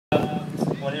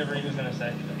whatever he was going to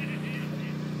say.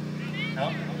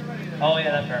 No? Oh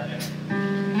yeah, that's perfect.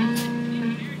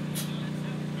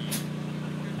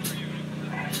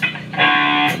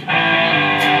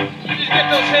 Just get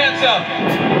those hands up.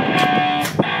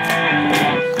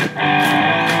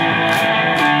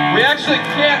 We actually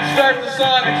can't start the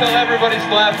song until everybody's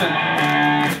laughing.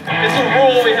 It's a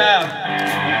rule we have.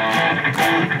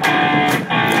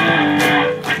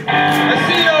 I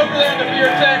see you over there in the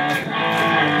beer tent.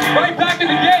 Right back in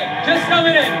the gate, just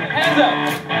coming in. Hands up.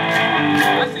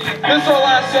 I see you. This is our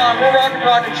last song. We're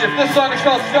RocketRocketShip. This song is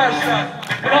called Starstruck.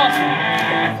 But awesome.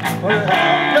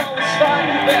 No, it's fun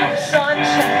with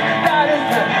sunshine. That is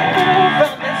the move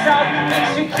from the top.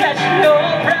 Makes you catch your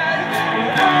breath.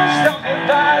 Stumble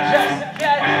by just to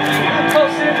get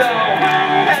closer to the world.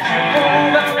 As you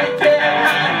move out with them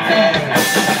hot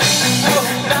things. Oh,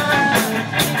 my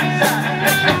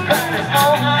God, is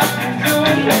all I can do.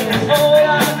 It's all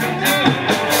I can do.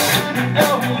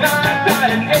 Oh, my God,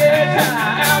 and it's an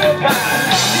alibi.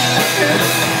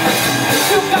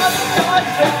 You got the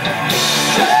Starstruck.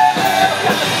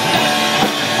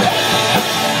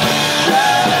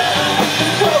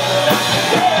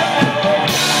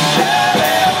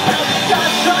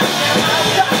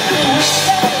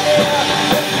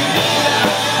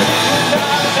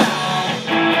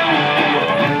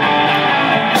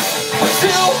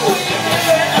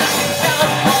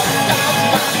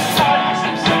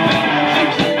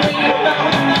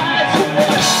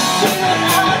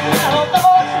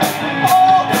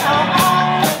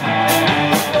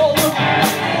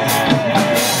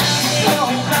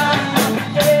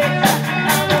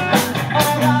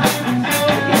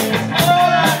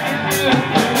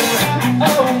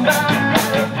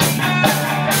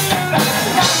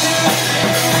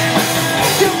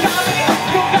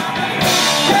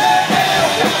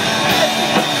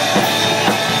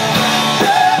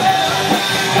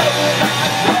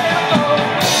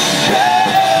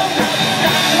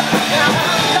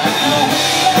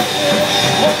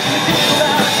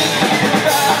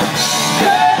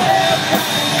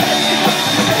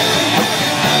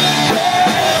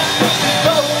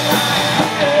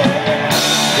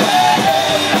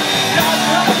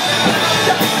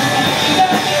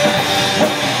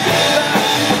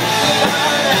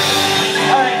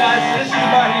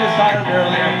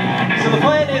 So the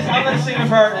plan is I'm going to sing a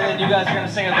part and then you guys are going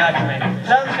to sing it back to me.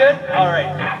 Sounds good? Alright.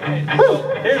 So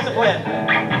here's the plan.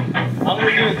 I'm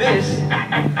going to do this in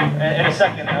a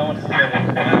second. I want to do it.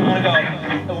 And I'm going to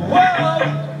go, whoa,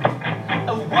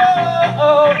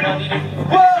 whoa, no, you do,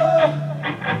 whoa,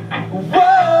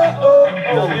 whoa,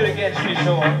 I'll do it again just to be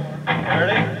sure.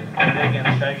 Ready? Ready again,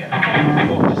 let's try again.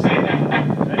 Cool, just sing it again.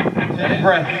 Ready? Take a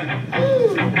breath.